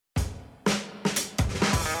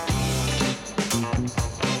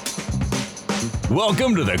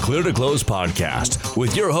Welcome to the Clear to Close podcast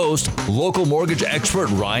with your host, local mortgage expert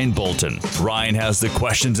Ryan Bolton. Ryan has the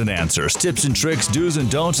questions and answers, tips and tricks, do's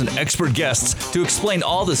and don'ts, and expert guests to explain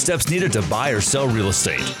all the steps needed to buy or sell real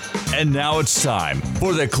estate. And now it's time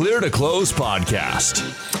for the Clear to Close podcast.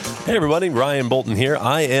 Hey everybody, Ryan Bolton here.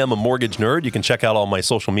 I am a mortgage nerd. You can check out all my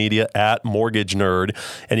social media at Mortgage Nerd.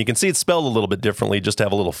 And you can see it's spelled a little bit differently just to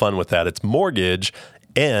have a little fun with that. It's Mortgage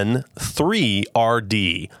N3RD.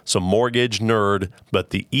 So Mortgage Nerd, but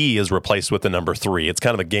the E is replaced with the number 3. It's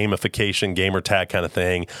kind of a gamification, gamer tag kind of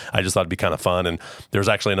thing. I just thought it'd be kind of fun. And there's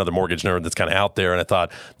actually another Mortgage Nerd that's kind of out there. And I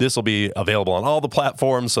thought this will be available on all the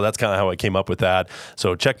platforms. So that's kind of how I came up with that.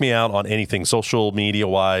 So check me out on anything social media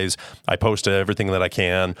wise. I post everything that I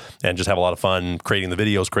can and just have a lot of fun creating the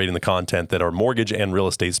videos, creating the content that are mortgage and real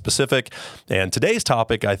estate specific. And today's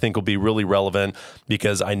topic I think will be really relevant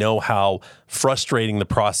because I know how frustrating the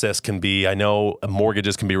process can be. I know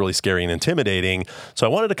mortgages can be really scary and intimidating. So I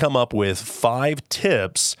wanted to come up with 5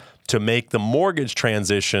 tips to make the mortgage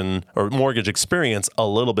transition or mortgage experience a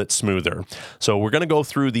little bit smoother. So we're going to go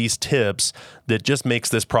through these tips that just makes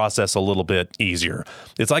this process a little bit easier.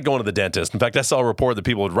 It's like going to the dentist. In fact, I saw a report that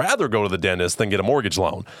people would rather go to the dentist than get a mortgage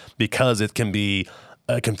loan because it can be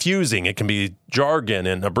confusing. It can be jargon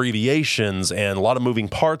and abbreviations and a lot of moving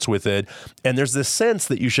parts with it. And there's this sense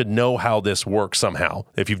that you should know how this works somehow.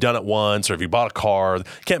 If you've done it once or if you bought a car, it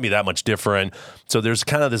can't be that much different. So there's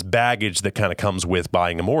kind of this baggage that kind of comes with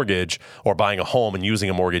buying a mortgage or buying a home and using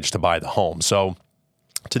a mortgage to buy the home. So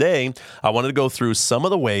today, I wanted to go through some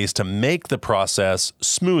of the ways to make the process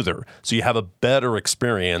smoother so you have a better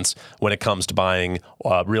experience when it comes to buying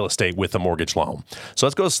real estate with a mortgage loan. So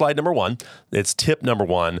let's go to slide number 1. It's tip number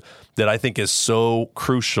 1 that I think is so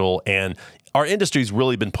crucial, and our industry's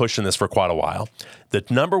really been pushing this for quite a while. The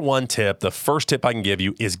number 1 tip, the first tip I can give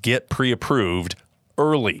you is get pre-approved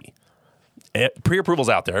early. Pre-approval's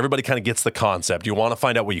out there. Everybody kind of gets the concept. You want to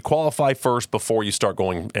find out what you qualify first before you start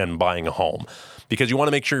going and buying a home because you want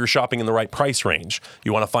to make sure you're shopping in the right price range.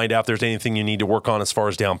 You want to find out if there's anything you need to work on as far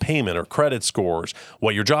as down payment or credit scores,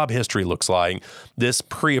 what your job history looks like. This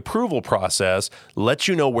pre-approval process lets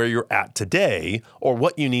you know where you're at today or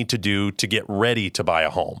what you need to do to get ready to buy a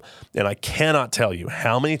home. And I cannot tell you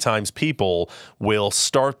how many times people will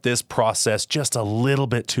start this process just a little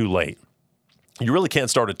bit too late. You really can't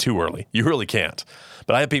start it too early. You really can't.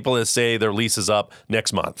 But I have people that say their lease is up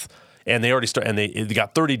next month. And they already start, and they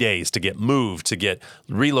got 30 days to get moved, to get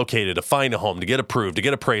relocated, to find a home, to get approved, to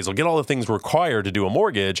get appraisal, get all the things required to do a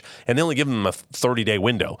mortgage, and they only give them a 30-day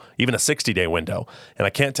window, even a 60-day window. And I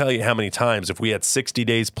can't tell you how many times, if we had 60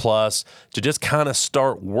 days plus to just kind of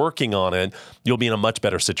start working on it, you'll be in a much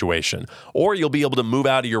better situation. Or you'll be able to move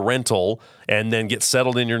out of your rental and then get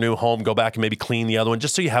settled in your new home, go back and maybe clean the other one,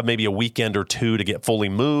 just so you have maybe a weekend or 2 to get fully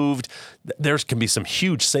moved. There can be some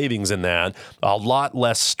huge savings in that, a lot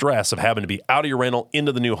less stress of having to be out of your rental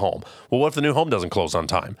into the new home. Well, what if the new home doesn't close on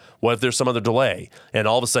time? What if there's some other delay? And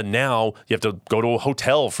all of a sudden now you have to go to a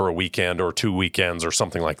hotel for a weekend or 2 weekends or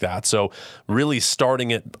something like that. So really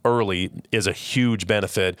starting it early is a huge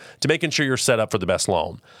benefit to making sure you're set up for the best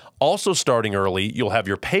loan. Also starting early, you'll have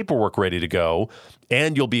your paperwork ready to go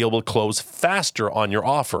and you'll be able to close faster on your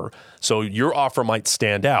offer. So your offer might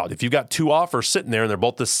stand out. If you've got 2 offers sitting there and they're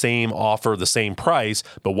both the same offer, the same price,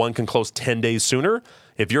 but one can close 10 days sooner,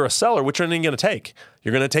 if you're a seller, which one are you going to take?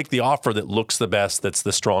 You're going to take the offer that looks the best, that's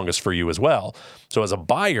the strongest for you as well. So as a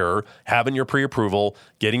buyer, having your pre-approval,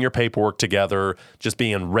 getting your paperwork together, just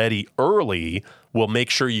being ready early will make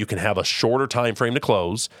sure you can have a shorter time frame to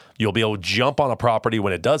close. You'll be able to jump on a property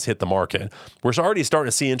when it does hit the market. We're already starting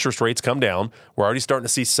to see interest rates come down. We're already starting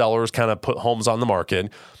to see sellers kind of put homes on the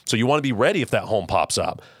market. So you want to be ready if that home pops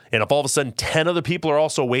up. And if all of a sudden 10 other people are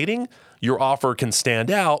also waiting, your offer can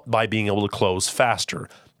stand out by being able to close faster.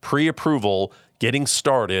 Pre-approval, getting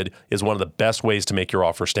started is one of the best ways to make your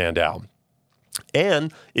offer stand out.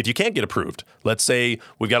 And if you can't get approved, let's say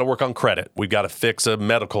we've got to work on credit, we've got to fix a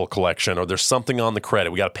medical collection, or there's something on the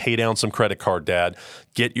credit, we got to pay down some credit card debt,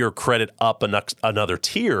 get your credit up another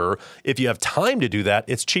tier. If you have time to do that,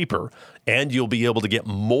 it's cheaper. And you'll be able to get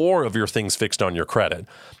more of your things fixed on your credit.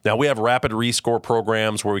 Now, we have rapid rescore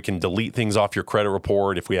programs where we can delete things off your credit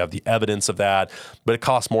report if we have the evidence of that, but it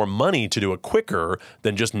costs more money to do it quicker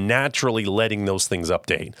than just naturally letting those things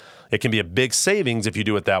update. It can be a big savings if you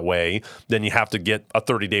do it that way. Then you have to get a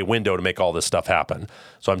 30-day window to make all this stuff happen.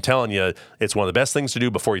 So I'm telling you, it's one of the best things to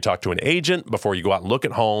do before you talk to an agent, before you go out and look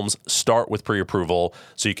at homes. Start with pre-approval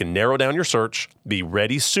so you can narrow down your search, be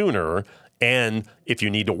ready sooner, and if you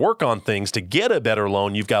need to work on things to get a better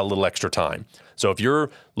loan, you've got a little extra time. So if you're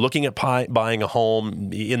looking at buying a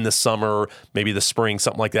home in the summer, maybe the spring,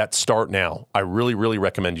 something like that, start now. I really, really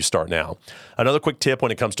recommend you start now. Another quick tip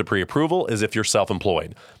when it comes to pre-approval is if you're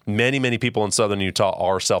self-employed. Many, many people in Southern Utah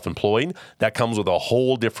are self-employed. That comes with a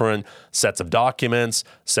whole different sets of documents,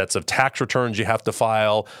 sets of tax returns you have to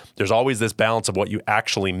file. There's always this balance of what you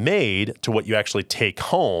actually made to what you actually take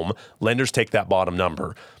home. Lenders take that bottom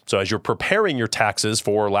number. So as you're preparing your taxes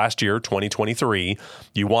for last year, 2023,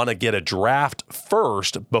 you want to get a draft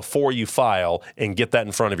first before you file and get that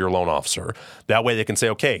in front of your loan officer. That way they can say,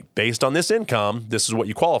 okay, based on this income, this is what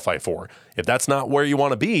you qualify for. If that's not where you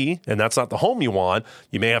want to be and that's not the home you want,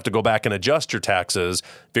 you may have to go back and adjust your taxes,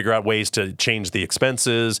 figure out ways to change the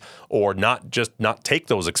expenses or not take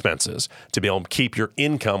those expenses to be able to keep your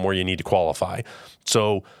income where you need to qualify.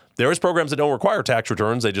 So there is programs that don't require tax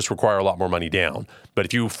returns. They just require a lot more money down. But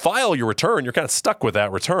if you file your return, you're kind of stuck with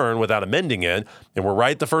that return without amending it. And we're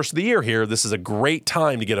right at the first of the year here. This is a great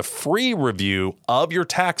time to get a free review of your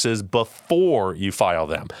taxes before you file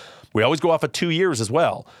them. We always go off of 2 years as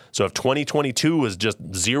well. So if 2022 is just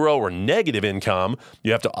zero or negative income,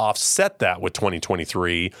 you have to offset that with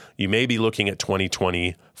 2023. You may be looking at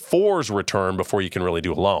 2024's return before you can really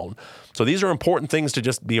do a loan. So these are important things to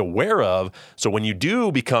just be aware of. So when you do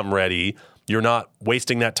become ready, you're not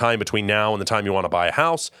wasting that time between now and the time you want to buy a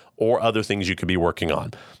house or other things you could be working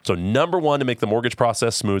on. So number one to make the mortgage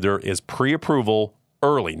process smoother is pre-approval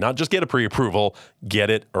early. Not just get a pre-approval, get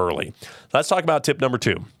it early. Let's talk about tip number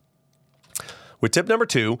 2. With tip number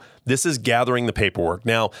 2, this is gathering the paperwork.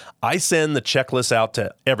 Now, I send the checklist out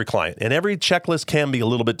to every client, and every checklist can be a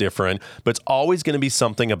little bit different, but it's always going to be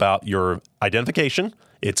something about your identification.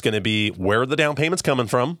 It's going to be where the down payment's coming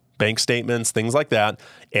from, bank statements, things like that,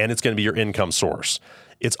 and it's going to be your income source.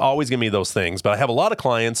 It's always going to be those things, but I have a lot of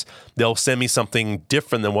clients, they'll send me something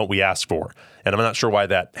different than what we asked for. And I'm not sure why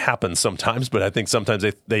that happens sometimes, but I think sometimes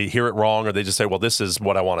they hear it wrong or they just say, well, this is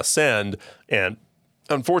what I want to send, and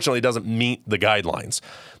unfortunately, it doesn't meet the guidelines.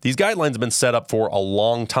 These guidelines have been set up for a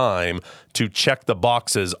long time to check the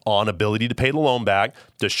boxes on ability to pay the loan back,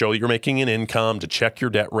 to show that you're making an income, to check your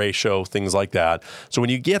debt ratio, things like that. So when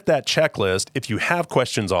you get that checklist, if you have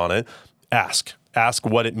questions on it, ask. Ask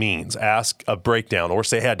what it means. Ask a breakdown or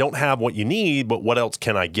say, hey, I don't have what you need, but what else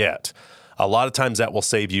can I get? A lot of times that will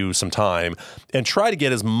save you some time, and try to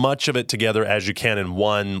get as much of it together as you can in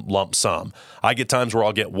one lump sum. I get times where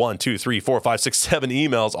I'll get 1, 2, 3, 4, 5, 6, 7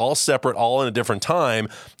 emails, all separate, all in a different time.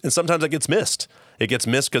 And sometimes that gets missed. It gets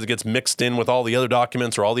missed because it gets mixed in with all the other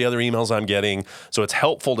documents or all the other emails I'm getting. So it's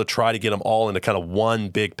helpful to try to get them all into kind of one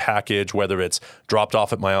big package, whether it's dropped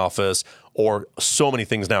off at my office or so many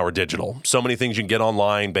things now are digital. So many things you can get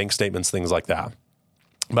online, bank statements, things like that.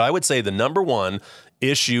 But I would say the number one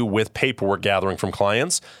issue with paperwork gathering from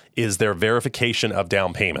clients is their verification of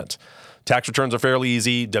down payment. Tax returns are fairly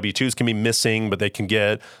easy. W-2s can be missing, but they can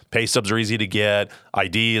get. Pay stubs are easy to get.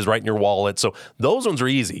 ID is right in your wallet. So those ones are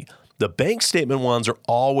easy. The bank statement ones are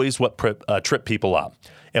always what trip people up.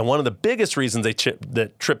 And one of the biggest reasons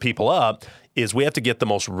that trip people up is we have to get the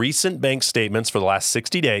most recent bank statements for the last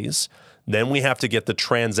 60 days. Then we have to get the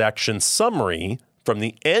transaction summary from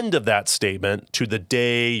the end of that statement to the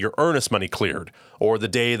day your earnest money cleared or the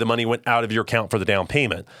day the money went out of your account for the down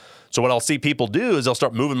payment. So what I'll see people do is they'll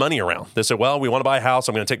start moving money around. They say, well, we want to buy a house.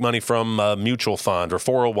 I'm going to take money from a mutual fund or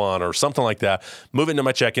 401 or something like that, move it into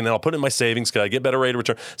my checking, and I'll put it in my savings because I get better rate of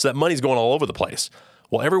return. So that money's going all over the place.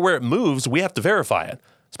 Well, everywhere it moves, we have to verify it,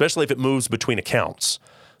 especially if it moves between accounts.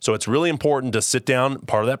 So it's really important to sit down.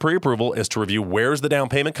 Part of that pre-approval is to review where's the down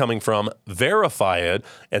payment coming from, verify it,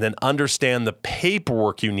 and then understand the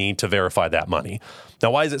paperwork you need to verify that money. Now,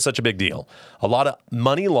 why is it such a big deal? A lot of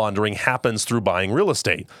money laundering happens through buying real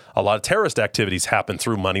estate. A lot of terrorist activities happen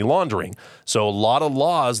through money laundering. So a lot of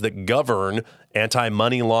laws that govern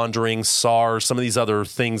anti-money laundering, SARS, some of these other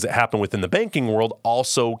things that happen within the banking world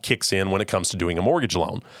also kicks in when it comes to doing a mortgage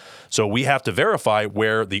loan. So we have to verify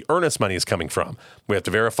where the earnest money is coming from. We have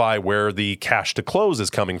to verify where the cash to close is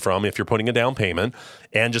coming from if you're putting a down payment,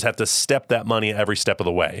 and just have to step that money every step of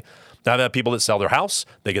the way. Now, I've had people that sell their house.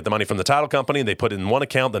 They get the money from the title company. They put it in one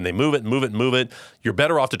account. Then they move it. You're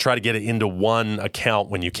better off to try to get it into one account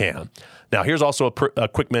when you can. Now, here's also a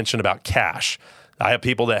quick mention about cash. I have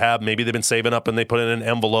people that have, maybe they've been saving up and they put it in an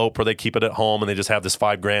envelope or they keep it at home and they just have this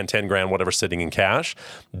 $5,000, $10,000, whatever sitting in cash.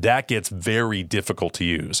 That gets very difficult to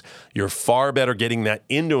use. You're far better getting that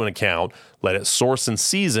into an account, let it source and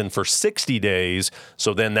season for 60 days,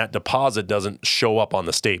 so then that deposit doesn't show up on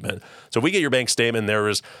the statement. So if we get your bank statement, there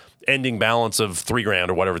is ending balance of $3,000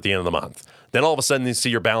 or whatever at the end of the month. Then all of a sudden you see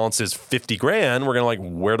your balance is $50,000. We're going to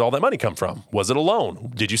where'd all that money come from? Was it a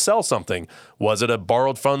loan? Did you sell something? Was it a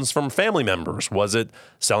borrowed funds from family members? Was it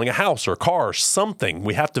selling a house or a car or something?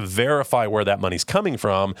 We have to verify where that money's coming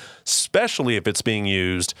from, especially if it's being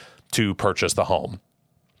used to purchase the home.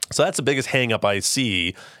 So that's the biggest hang up I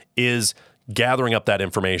see is gathering up that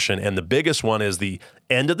information. And the biggest one is the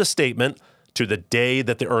end of the statement to the day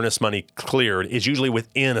that the earnest money cleared is usually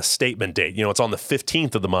within a statement date. It's on the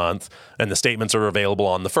 15th of the month, and the statements are available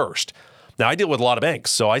on the 1st. Now, I deal with a lot of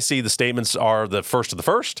banks, so I see the statements are the 1st of the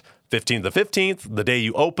 1st, 15th of the 15th, the day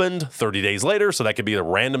you opened, 30 days later, so that could be a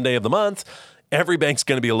random day of the month. Every bank's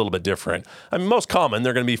going to be a little bit different. I mean, most common,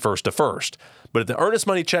 they're going to be 1st to 1st. But if the earnest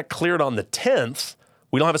money check cleared on the 10th,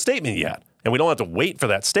 we don't have a statement yet, and we don't have to wait for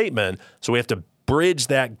that statement, so we have to bridge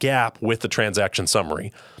that gap with the transaction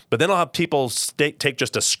summary. But then I'll have people take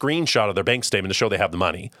just a screenshot of their bank statement to show they have the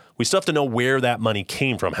money. We still have to know where that money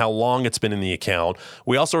came from, how long it's been in the account.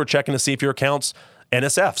 We also are checking to see if your account's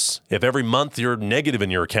NSFs. If every month you're negative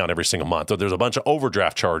in your account every single month, or there's a bunch of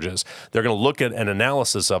overdraft charges, they're going to look at an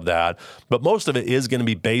analysis of that. But most of it is going to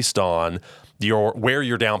be based on where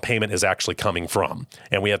your down payment is actually coming from.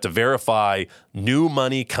 And we have to verify new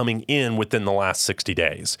money coming in within the last 60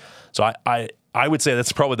 days. So I would say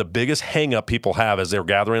that's probably the biggest hang up people have as they're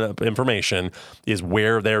gathering up information is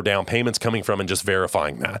where their down payment's coming from and just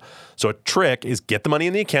verifying that. So a trick is get the money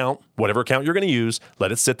in the account, whatever account you're going to use,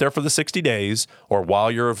 let it sit there for the 60 days or while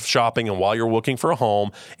you're shopping and while you're looking for a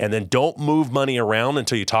home, and then don't move money around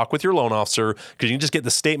until you talk with your loan officer because you can just get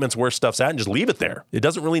the statements where stuff's at and just leave it there. It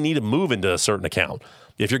doesn't really need to move into a certain account.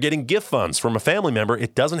 If you're getting gift funds from a family member,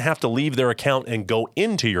 it doesn't have to leave their account and go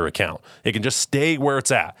into your account. It can just stay where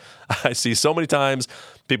it's at. I see so many times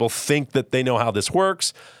people think that they know how this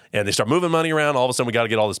works and they start moving money around. All of a sudden, we got to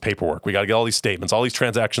get all this paperwork. We got to get all these statements, all these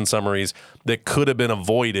transaction summaries that could have been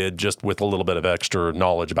avoided just with a little bit of extra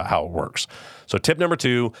knowledge about how it works. So tip number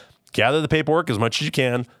 2, gather the paperwork as much as you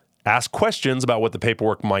can. Ask questions about what the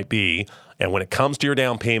paperwork might be. And when it comes to your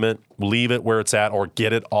down payment, leave it where it's at or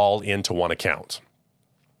get it all into one account.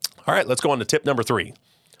 All right, let's go on to tip number 3.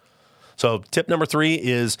 So tip number 3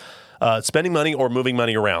 is spending money or moving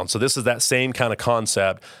money around. So this is that same kind of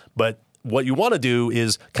concept, but what you want to do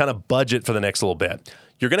is kind of budget for the next little bit.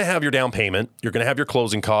 You're going to have your down payment. You're going to have your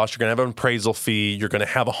closing costs. You're going to have an appraisal fee. You're going to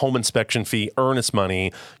have a home inspection fee, earnest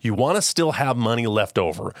money. You want to still have money left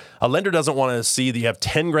over. A lender doesn't want to see that you have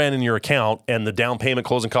 $10,000 in your account and the down payment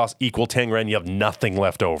closing costs equal $10,000. You have nothing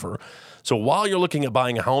left over. So while you're looking at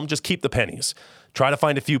buying a home, just keep the pennies. Try to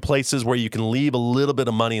find a few places where you can leave a little bit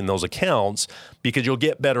of money in those accounts because you'll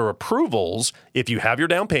get better approvals if you have your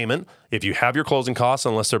down payment, if you have your closing costs,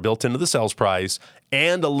 unless they're built into the sales price,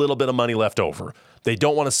 and a little bit of money left over. They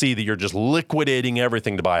don't want to see that you're just liquidating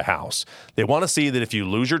everything to buy a house. They want to see that if you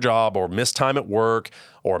lose your job or miss time at work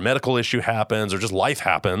or a medical issue happens or just life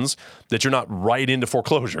happens, that you're not right into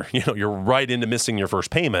foreclosure. You're right into missing your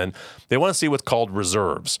first payment. They want to see what's called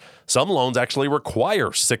reserves. Some loans actually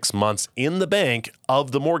require 6 months in the bank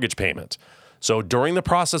of the mortgage payment. So during the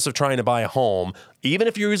process of trying to buy a home, even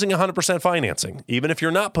if you're using 100% financing, even if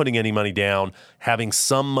you're not putting any money down, having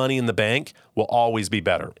some money in the bank will always be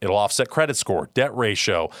better. It'll offset credit score, debt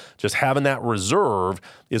ratio. Just having that reserve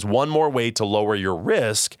is one more way to lower your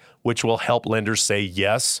risk, which will help lenders say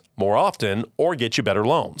yes more often or get you better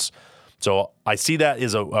loans. So I see that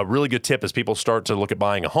as a really good tip as people start to look at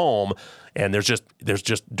buying a home. And there's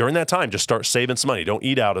just during that time, just start saving some money. Don't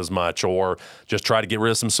eat out as much, or just try to get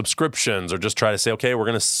rid of some subscriptions, or just try to say, okay, we're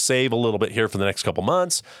going to save a little bit here for the next couple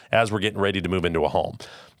months as we're getting ready to move into a home.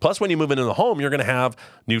 Plus, when you move into the home, you're going to have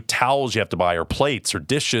new towels you have to buy, or plates, or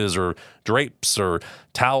dishes, or drapes, or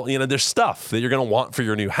towel. There's stuff that you're going to want for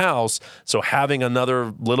your new house. So having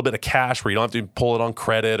another little bit of cash where you don't have to pull it on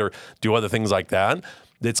credit or do other things like that,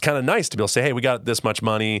 it's kind of nice to be able to say, hey, we got this much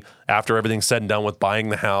money after everything's said and done with buying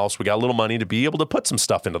the house. We got a little money to be able to put some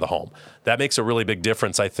stuff into the home. That makes a really big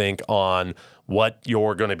difference, I think, on what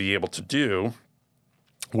you're going to be able to do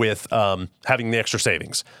with having the extra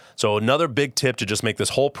savings. So another big tip to just make this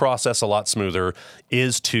whole process a lot smoother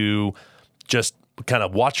is to just kind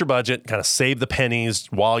of watch your budget, kind of save the pennies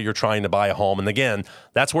while you're trying to buy a home. And again,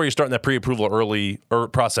 that's where you're starting that pre-approval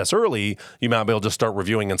process early. You might be able to just start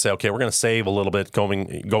reviewing and say, okay, we're going to save a little bit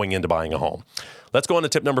going into buying a home. Let's go on to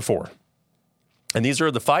tip number 4. And these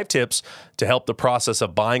are the 5 tips to help the process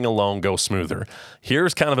of buying a loan go smoother.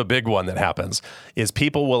 Here's kind of a big one that happens is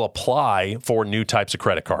people will apply for new types of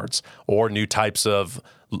credit cards or new types of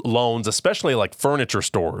loans, especially like furniture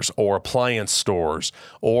stores or appliance stores,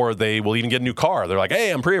 or they will even get a new car. They're like, hey,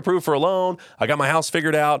 I'm pre-approved for a loan. I got my house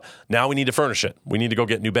figured out. Now we need to furnish it. We need to go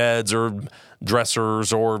get new beds or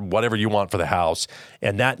dressers or whatever you want for the house.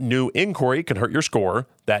 And that new inquiry can hurt your score.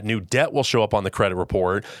 That new debt will show up on the credit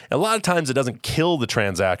report. And a lot of times it doesn't kill the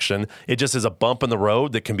transaction. It just is a bump in the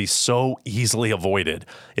road that can be so easily avoided.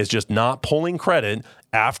 It's just not pulling credit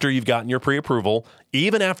after you've gotten your pre-approval,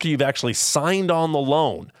 even after you've actually signed on the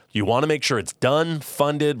loan. You want to make sure it's done,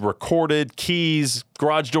 funded, recorded, keys,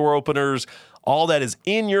 garage door openers, all that is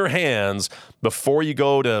in your hands before you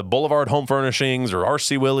go to Boulevard Home Furnishings or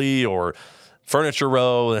RC Willey or Furniture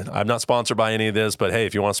Row. I'm not sponsored by any of this, but hey,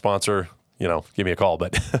 if you want to sponsor, give me a call.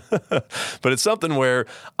 But but it's something where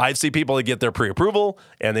I see people that get their pre-approval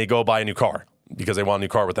and they go buy a new car because they want a new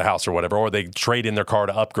car with the house or whatever, or they trade in their car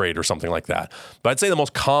to upgrade or something like that. But I'd say the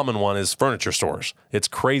most common one is furniture stores. It's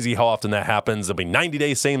crazy how often that happens. It'll be 90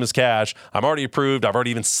 days, same as cash. I'm already approved. I've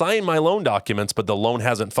already even signed my loan documents, but the loan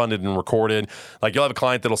hasn't funded and recorded. Like you'll have a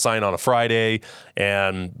client that'll sign on a Friday,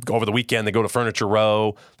 and over the weekend they go to Furniture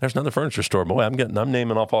Row. There's another furniture store. Boy, I'm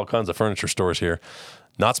naming off all kinds of furniture stores here.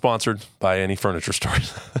 Not sponsored by any furniture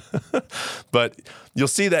stores. But you'll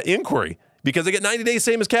see that inquiry. Because they get 90 days,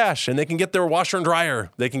 same as cash, and they can get their washer and dryer.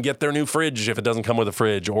 They can get their new fridge if it doesn't come with a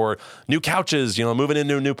fridge, or new couches, moving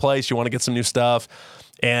into a new place. You want to get some new stuff.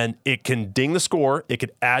 And it can ding the score. It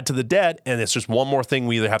could add to the debt. And it's just one more thing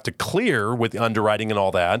we either have to clear with the underwriting and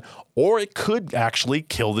all that, or it could actually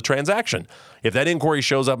kill the transaction. If that inquiry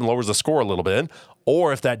shows up and lowers the score a little bit,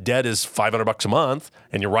 or if that debt is $500 a month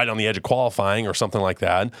and you're right on the edge of qualifying or something like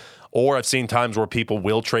that. Or I've seen times where people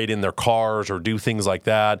will trade in their cars or do things like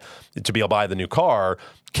that to be able to buy the new car,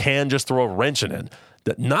 can just throw a wrench in it.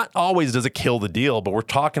 That not always does it kill the deal, but we're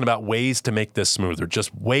talking about ways to make this smoother.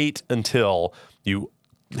 Just wait until you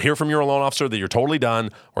hear from your loan officer that you're totally done,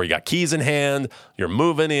 or you got keys in hand, you're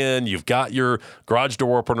moving in, you've got your garage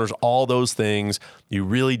door openers, all those things. You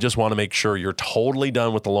really just want to make sure you're totally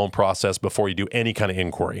done with the loan process before you do any kind of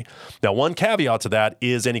inquiry. Now, one caveat to that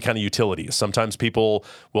is any kind of utilities. Sometimes people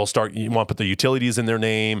will you want to put the utilities in their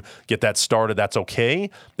name, get that started. That's okay.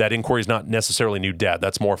 That inquiry is not necessarily new debt.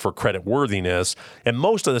 That's more for credit worthiness. And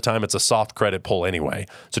most of the time, it's a soft credit pull anyway.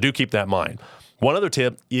 So do keep that in mind. One other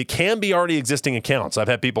tip, it can be already existing accounts. I've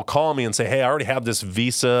had people call me and say, hey, I already have this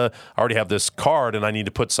Visa, I already have this card, and I need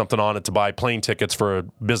to put something on it to buy plane tickets for a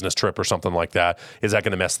business trip or something like that. Is that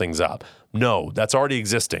going to mess things up? No, that's already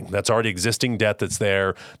existing. That's already existing debt that's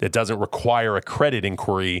there that doesn't require a credit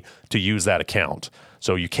inquiry to use that account.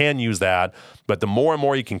 So you can use that, but the more and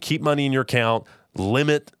more you can keep money in your account,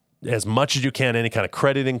 limit as much as you can any kind of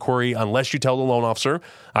credit inquiry, unless you tell the loan officer.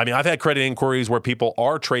 I mean, I've had credit inquiries where people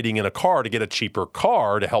are trading in a car to get a cheaper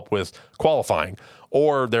car to help with qualifying,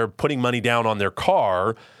 or they're putting money down on their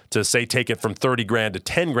car to say take it from 30 grand to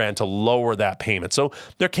 10 grand to lower that payment. So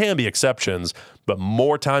there can be exceptions, but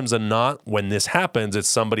more times than not, when this happens, it's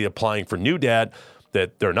somebody applying for new debt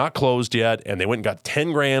that they're not closed yet, and they went and got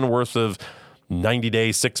 10 grand worth of 90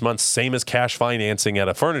 days, 6 months, same as cash financing at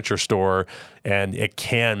a furniture store, and it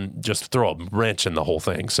can just throw a wrench in the whole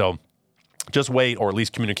thing. So just wait, or at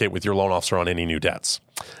least communicate with your loan officer on any new debts.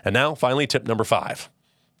 And now, finally, tip number 5.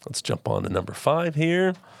 Let's jump on to number 5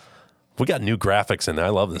 here. We got new graphics in there. I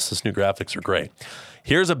love this. These new graphics are great.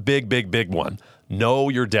 Here's a big one. Know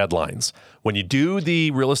your deadlines. When you do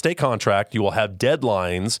the real estate contract, you will have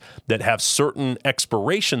deadlines that have certain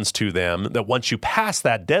expirations to them that once you pass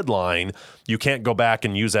that deadline, you can't go back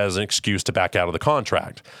and use that as an excuse to back out of the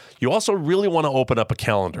contract. You also really want to open up a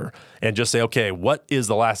calendar and just say, okay, what is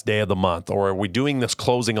the last day of the month? Or are we doing this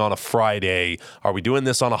closing on a Friday? Are we doing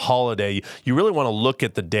this on a holiday? You really want to look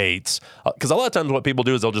at the dates, because a lot of times what people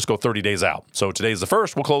do is they'll just go 30 days out. So today's the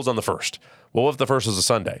 1st, we'll close on the 1st. Well, what if the 1st is a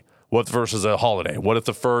Sunday? What if the 1st is a holiday? What if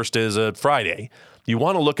the 1st is a Friday? You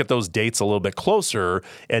want to look at those dates a little bit closer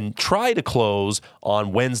and try to close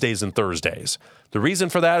on Wednesdays and Thursdays. The reason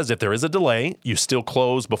for that is if there is a delay, you still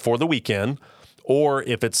close before the weekend, or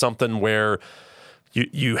if it's something where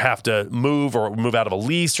you have to move or move out of a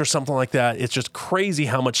lease or something like that. It's just crazy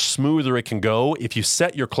how much smoother it can go if you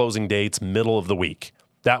set your closing dates middle of the week.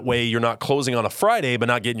 That way you're not closing on a Friday but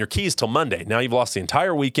not getting your keys till Monday. Now you've lost the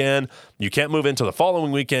entire weekend. You can't move into the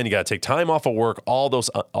following weekend. You got to take time off of work. All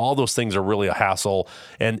those things are really a hassle,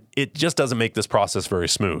 and it just doesn't make this process very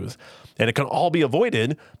smooth. And it can all be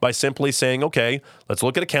avoided by simply saying, okay, let's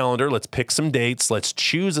look at a calendar. Let's pick some dates. Let's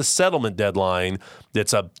choose a settlement deadline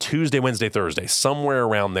that's a Tuesday, Wednesday, Thursday, somewhere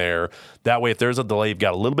around there. That way, if there's a delay, you've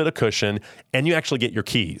got a little bit of cushion and you actually get your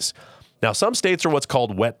keys. Now, some states are what's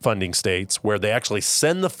called wet funding states, where they actually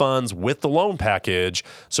send the funds with the loan package.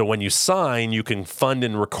 So when you sign, you can fund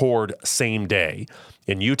and record same day.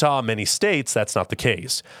 In Utah, many states, that's not the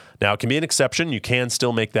case. Now, it can be an exception. You can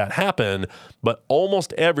still make that happen, but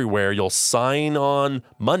almost everywhere, you'll sign on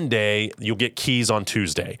Monday, you'll get keys on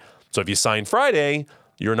Tuesday. So if you sign Friday,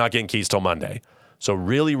 you're not getting keys till Monday. So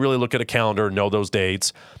really, really look at a calendar, know those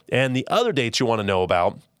dates. And the other dates you want to know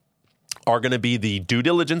about are going to be the due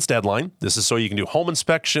diligence deadline. This is so you can do home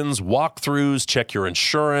inspections, walkthroughs, check your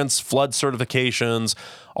insurance, flood certifications,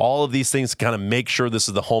 all of these things to kind of make sure this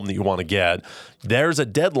is the home that you want to get. There's a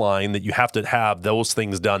deadline that you have to have those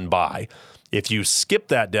things done by. If you skip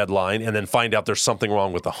that deadline and then find out there's something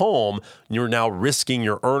wrong with the home, you're now risking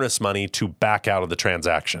your earnest money to back out of the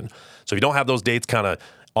transaction. So if you don't have those dates kind of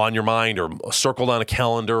on your mind or circled on a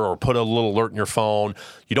calendar or put a little alert in your phone,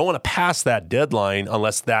 you don't want to pass that deadline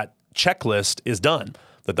unless that checklist is done,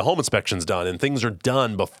 that the home inspection's done, and things are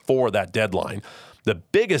done before that deadline. The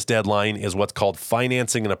biggest deadline is what's called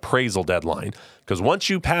financing and appraisal deadline, because once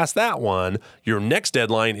you pass that one, your next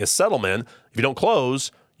deadline is settlement. If you don't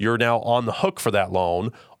close, you're now on the hook for that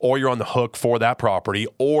loan, or you're on the hook for that property,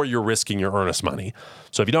 or you're risking your earnest money.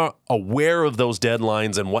 So if you're not aware of those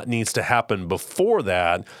deadlines and what needs to happen before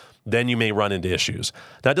that, then you may run into issues.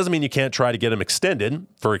 That doesn't mean you can't try to get them extended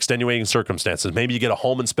for extenuating circumstances. Maybe you get a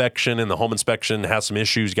home inspection and the home inspection has some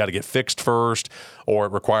issues you got to get fixed first, or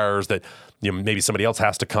it requires that maybe somebody else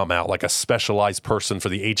has to come out, like a specialized person for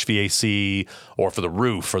the HVAC or for the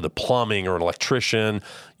roof or the plumbing or an electrician.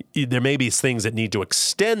 There may be things that need to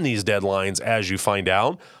extend these deadlines as you find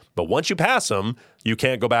out. But once you pass them, you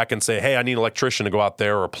can't go back and say, hey, I need an electrician to go out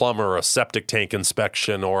there, or a plumber, or a septic tank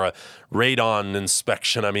inspection, or a radon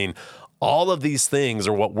inspection. I mean, all of these things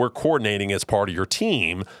are what we're coordinating as part of your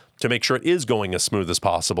team to make sure it is going as smooth as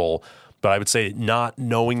possible. But I would say not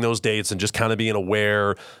knowing those dates and just kind of being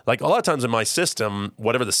aware, like a lot of times in my system,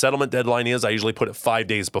 whatever the settlement deadline is, I usually put it 5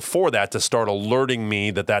 days before that to start alerting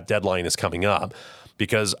me that that deadline is coming up.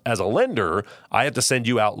 Because as a lender, I have to send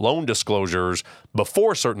you out loan disclosures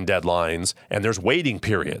before certain deadlines, and there's waiting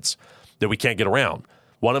periods that we can't get around.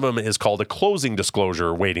 One of them is called a closing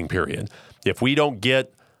disclosure waiting period. If we don't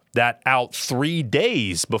get that out 3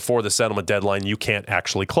 days before the settlement deadline, you can't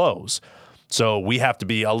actually close. So we have to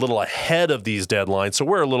be a little ahead of these deadlines. So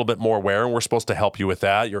we're a little bit more aware, and we're supposed to help you with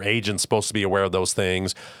that. Your agent's supposed to be aware of those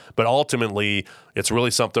things. But ultimately, it's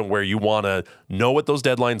really something where you want to know what those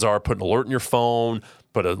deadlines are, put an alert in your phone,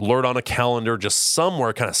 put an alert on a calendar, just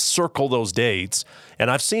somewhere, kind of circle those dates.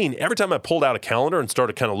 And I've seen every time I pulled out a calendar and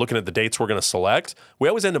started kind of looking at the dates we're going to select, we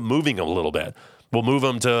always end up moving them a little bit. We'll move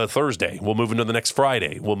them to Thursday. We'll move them to the next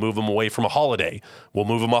Friday. We'll move them away from a holiday. We'll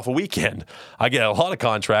move them off a weekend. I get a lot of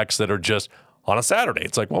contracts that are just on a Saturday.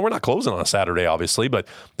 It's like, well, we're not closing on a Saturday, obviously, but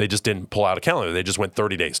they just didn't pull out a calendar. They just went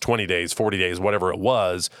 30 days, 20 days, 40 days, whatever it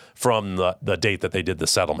was from the date that they did the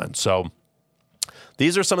settlement. So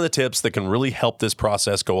these are some of the tips that can really help this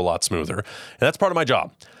process go a lot smoother. And that's part of my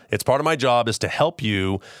job. It's part of my job is to help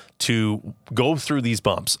you to go through these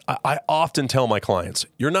bumps. I often tell my clients,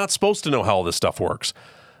 you're not supposed to know how all this stuff works.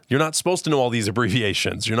 You're not supposed to know all these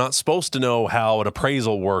abbreviations. You're not supposed to know how an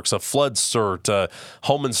appraisal works, a flood cert, a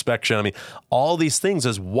home inspection. I mean, all these things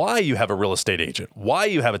is why you have a real estate agent, why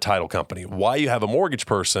you have a title company, why you have a mortgage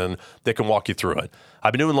person that can walk you through it.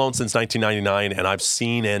 I've been doing loans since 1999, and I've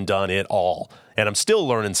seen and done it all. And I'm still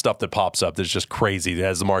learning stuff that pops up that's just crazy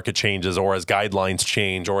as the market changes, or as guidelines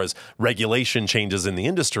change, or as regulation changes in the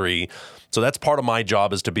industry. So that's part of my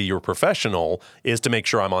job, is to be your professional, is to make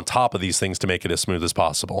sure I'm on top of these things to make it as smooth as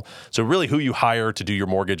possible. So really who you hire to do your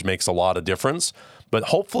mortgage makes a lot of difference. But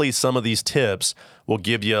hopefully some of these tips will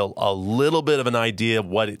give you a little bit of an idea of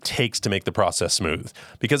what it takes to make the process smooth.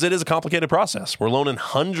 Because it is a complicated process. We're loaning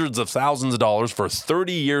hundreds of thousands of dollars for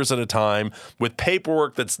 30 years at a time with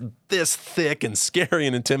paperwork that's this thick and scary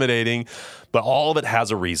and intimidating. But all of it has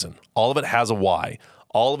a reason. All of it has a why.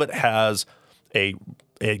 All of it has a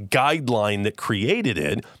guideline that created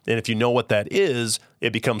it. And if you know what that is,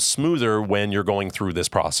 it becomes smoother when you're going through this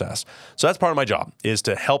process. So that's part of my job, is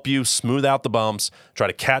to help you smooth out the bumps, try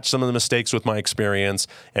to catch some of the mistakes with my experience,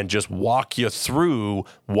 and just walk you through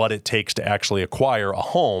what it takes to actually acquire a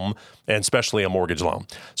home, and especially a mortgage loan.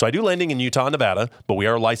 So I do lending in Utah and Nevada, but we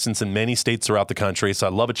are licensed in many states throughout the country. So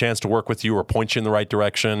I'd love a chance to work with you or point you in the right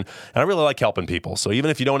direction. And I really like helping people. So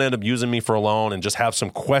even if you don't end up using me for a loan and just have some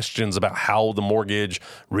questions about how the mortgage,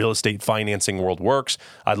 real estate financing world works,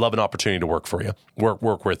 I'd love an opportunity to work for you,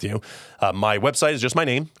 work with you. My website is just my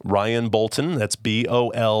name, Ryan Bolton. That's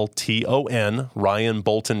Bolton,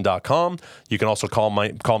 ryanbolton.com. You can also call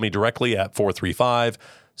me directly at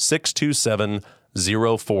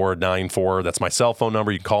 435-627-0494. That's my cell phone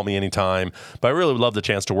number. You can call me anytime. But I really would love the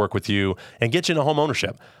chance to work with you and get you into home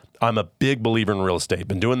ownership. I'm a big believer in real estate.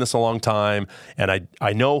 Been doing this a long time, and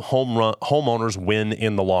I know homeowners win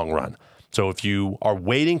in the long run. So if you are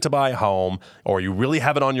waiting to buy a home, or you really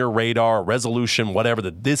have it on your radar, resolution, whatever,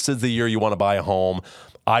 that this is the year you want to buy a home,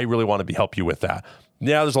 I really want to help you with that.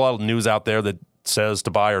 Yeah, there's a lot of news out there that says to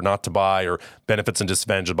buy or not to buy, or benefits and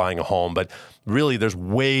disadvantages of buying a home. But really, there's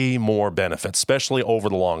way more benefits, especially over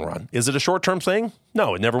the long run. Is it a short-term thing?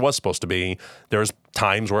 No, it never was supposed to be. There's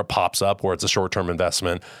times where it pops up where it's a short-term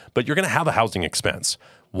investment, but you're going to have a housing expense.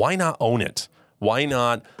 Why not own it? Why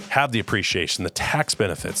not have the appreciation, the tax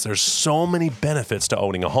benefits? There's so many benefits to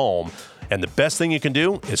owning a home. And the best thing you can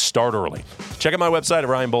do is start early. Check out my website at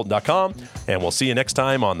ryanbolton.com, and we'll see you next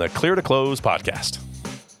time on the Clear to Close podcast.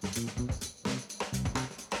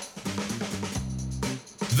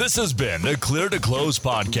 This has been the Clear to Close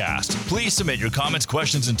podcast. Please submit your comments,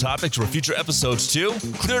 questions, and topics for future episodes to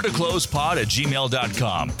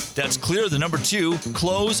cleartoclosepod@gmail.com. That's clear the number 2,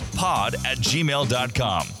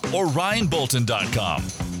 closepod@gmail.com or ryanbolton.com.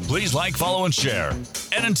 Please like, follow, and share.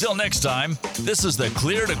 And until next time, this is the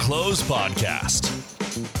Clear to Close podcast.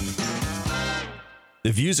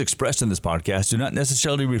 The views expressed in this podcast do not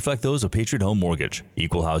necessarily reflect those of Patriot Home Mortgage,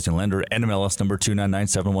 Equal Housing Lender, NMLS number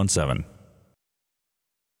 299717.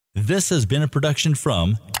 This has been a production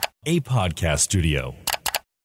from a podcast studio.